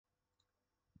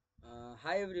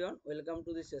Hi everyone, welcome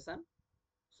to this session.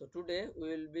 So today we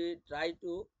will be try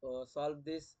to solve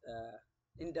this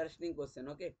interesting question.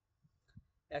 Okay,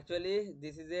 actually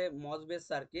this is a MOS based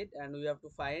circuit, and we have to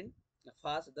find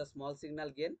first the small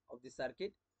signal gain of the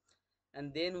circuit,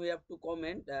 and then we have to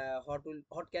comment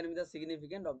what can be the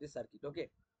significance of the circuit. Okay,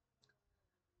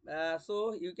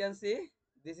 so you can see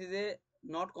this is a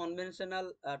not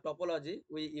conventional topology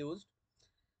we used.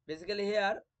 Basically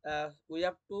here we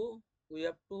have to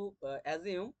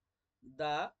assume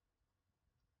the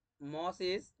MOS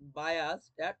is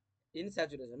biased at in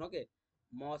saturation. Okay,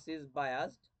 MOS is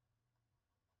biased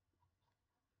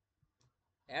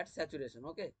at saturation.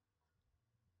 Okay,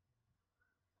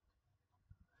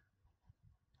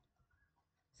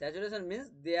 saturation means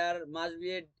there must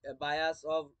be a bias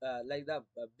of like the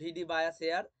VD bias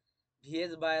here,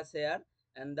 VS bias here,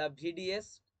 and the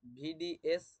VDS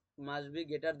must be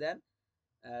greater than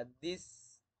this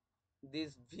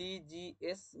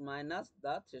VGS minus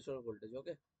the threshold voltage.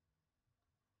 Okay,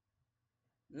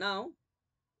 now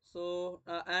so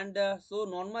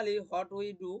normally what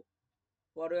we do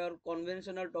for your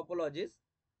conventional topologies,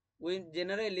 we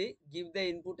generally give the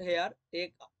input here,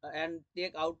 take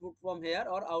output from here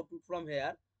or output from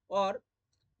here, or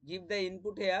give the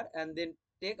input here and then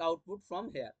take output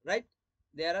from here, right?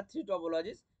 There are three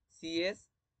topologies: CS,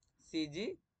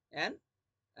 CG, and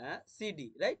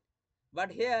CD, right? But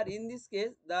here in this case,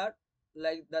 that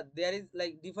there is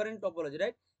like different topology,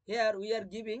 right? Here we are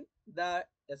giving the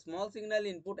small signal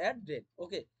input at drain.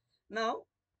 Okay, now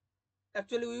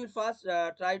actually we will first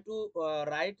try to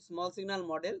write small signal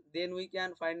model, then we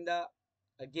can find the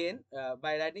again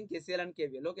by writing KCL and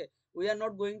KVL. Okay, we are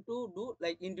not going to do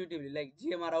like intuitively like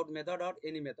GMR out method or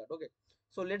any method. Okay,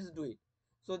 so let's do it.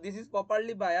 So this is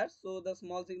properly biased, so the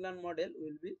small signal model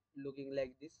will be looking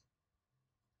like this.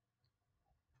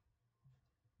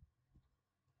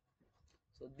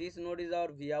 So this node is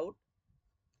our V out,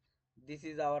 this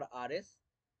is our RS,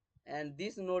 and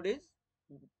this is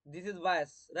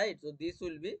bias, right? So this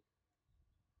will be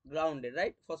grounded,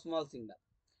 right, for small signal.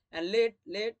 And let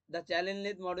the channel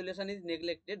length modulation is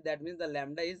neglected, that means the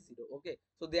lambda is 0. Okay,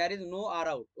 so there is no R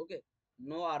out. Okay,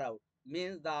 no R out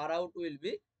means the R out will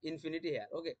be infinity here.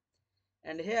 Okay,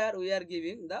 and here we are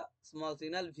giving the small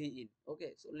signal V in.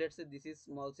 Okay, so let's say this is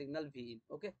small signal V in.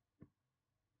 Okay,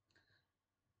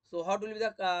 so what will be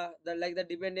the like the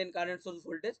dependent current source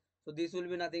voltage? So this will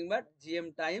be nothing but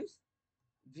GM times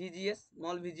VGS,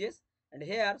 small VGS, and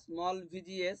here small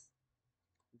VGS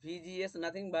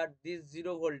nothing but this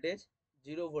zero voltage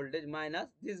minus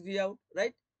this V out,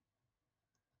 right?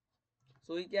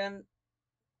 So we can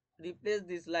replace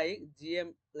this like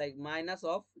GM, like minus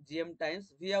of GM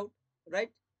times V out, right?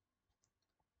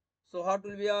 So what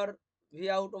will be our V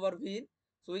out over V in?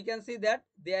 So we can see that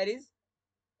there is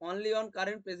only one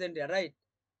current present here, right?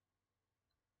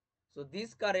 So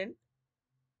this current,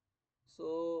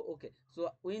 so okay, so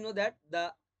we know that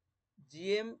the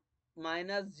GM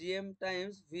minus GM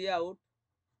times V out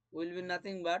will be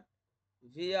nothing but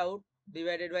V out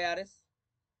divided by RS.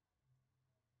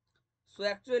 So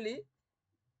actually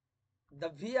the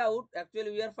V out,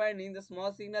 actually we are finding the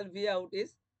small signal V out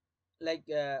is like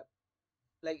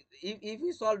if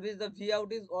we solve this, the V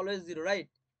out is always 0, right?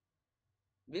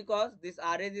 Because this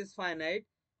RH is finite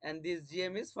and this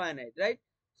GM is finite, right?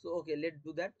 So okay, let's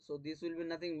do that. So this will be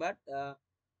nothing but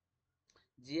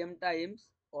GM times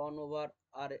on over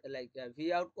R, like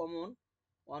V out common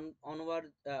on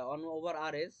over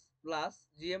RS plus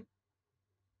GM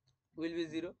will be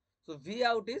 0. So V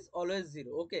out is always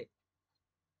 0. Okay,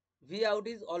 V out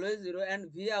is always 0 and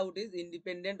V out is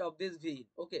independent of this V in.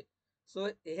 Okay,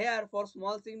 so here for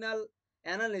small signal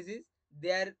analysis,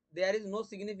 there is no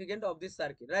significance of this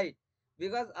circuit, right?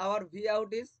 Because our V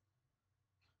out is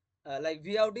like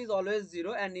V out is always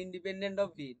 0 and independent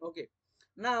of V in. Okay,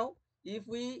 now if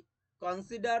we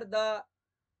consider the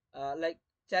like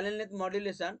channel length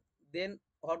modulation, then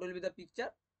what will be the picture?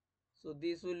 So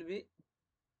this will be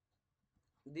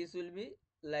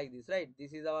like this, right?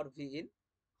 This is our V in,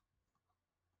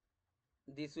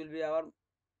 this will be our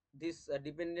this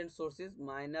dependent sources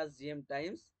minus GM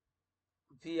times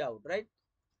V out, right?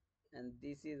 And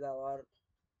this is our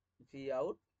V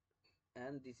out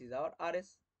and this is our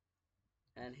RS,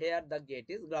 and here the gate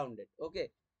is grounded. Okay,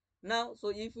 now so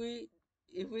if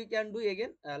we can do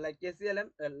again like KCL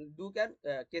and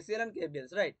KCL and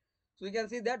KVLs, right? So we can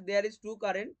see that there is two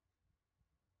current,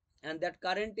 and that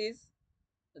current is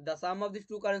the sum of these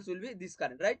two currents will be this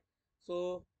current, right?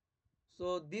 So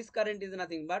this current is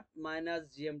nothing but minus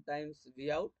GM times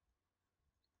V out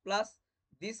plus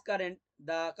this current,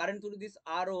 the current through this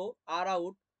R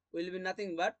out will be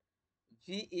nothing but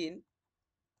V in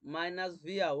minus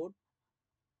V out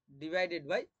divided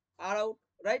by R out,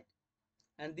 right?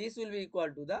 And this will be equal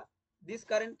to the this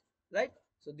current, right?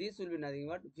 So this will be nothing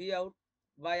but V out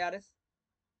by RS.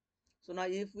 So now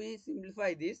if we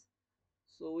simplify this,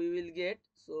 so we will get,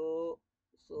 so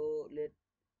let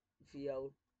V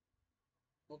out,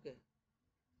 okay,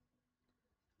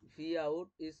 V out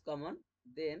is common,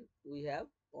 then we have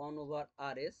 1 over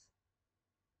RS,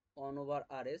 1 over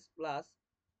RS plus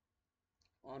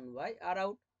 1 by R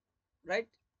out, right?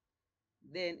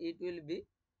 Then it will be,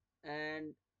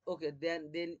 and okay, then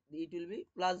it will be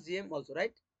plus GM also,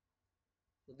 right?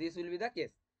 So this will be the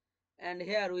case. And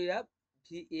here we have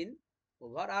V in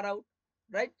over R out,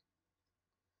 right?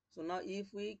 So now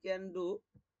if we can do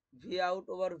V out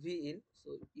over V in,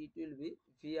 so it will be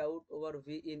V out over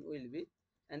V in will be,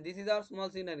 and this is our small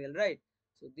signal, right?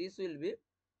 So this will be,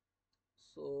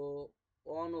 so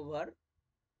 1 over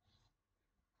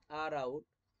R out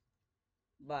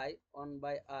by 1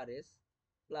 by RS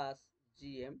plus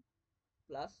GM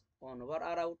plus 1 over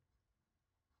R out.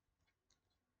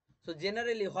 So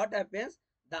generally what happens,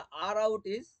 the R out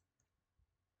is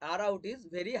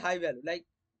very high value, like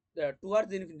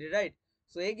towards infinity, right?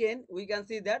 So again we can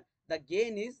see that the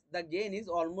gain is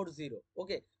almost zero.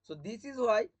 Okay, so this is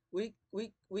why we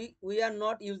are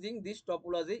not using this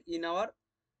topology in our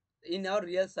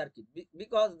real circuit,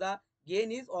 because the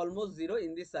gain is almost zero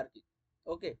in this circuit.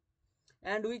 Okay,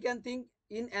 and we can think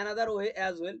in another way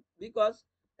as well, because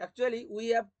actually we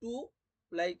have two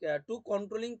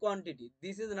controlling quantity.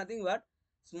 This is nothing but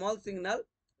small signal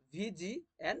Vg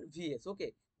and Vs.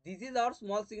 Okay, this is our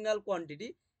small signal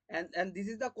quantity, and this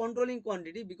is the controlling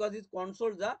quantity because it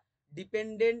controls the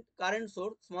dependent current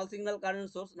source, small signal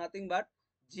current source, nothing but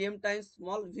Gm times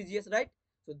small Vgs, right?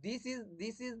 So this is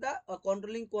the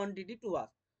controlling quantity to us,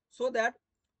 so that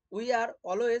we are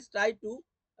always try to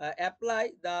apply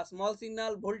the small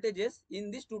signal voltages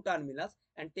in these two terminals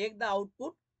and take the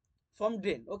output from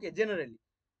drain. Okay, generally.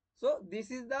 So this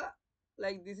is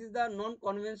the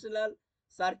non-conventional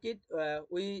circuit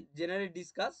we generally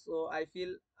discuss. So I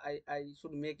feel I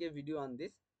should make a video on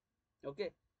this.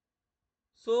 Okay,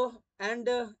 so and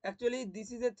actually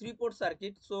this is a three-port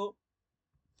circuit. So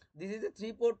this is a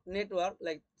three-port network,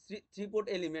 like three-port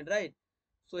element, right?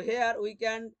 So here we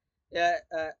can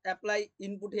apply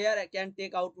input here, I can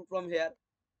take output from here,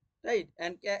 right?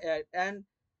 And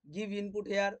give input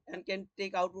here and can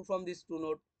take output from this two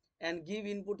node, and give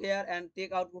input here and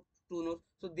take output two nodes.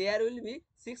 So there will be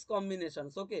six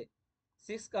combinations. Okay,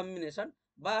 six combination,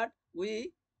 but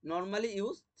we normally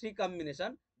use three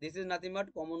combination. This is nothing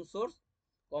but common source,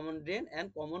 common drain,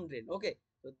 and common drain. Okay,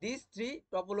 so these three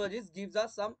topologies gives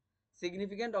us some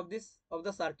significant of this of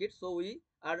the circuit. So we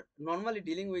are normally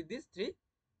dealing with these three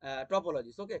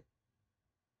topologies. Okay,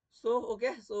 so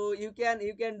okay, so you can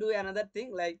do another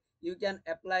thing, like you can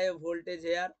apply a voltage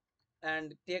here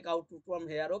and take output from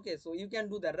here. Okay, so you can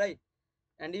do that, right?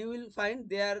 And you will find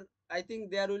there, I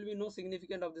think there will be no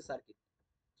significant of the circuit.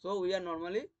 So we are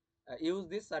normally use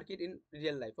this circuit in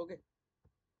real life. Okay,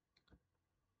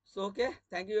 so okay,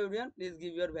 thank you everyone, please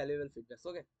give your valuable feedbacks.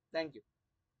 Okay, thank you.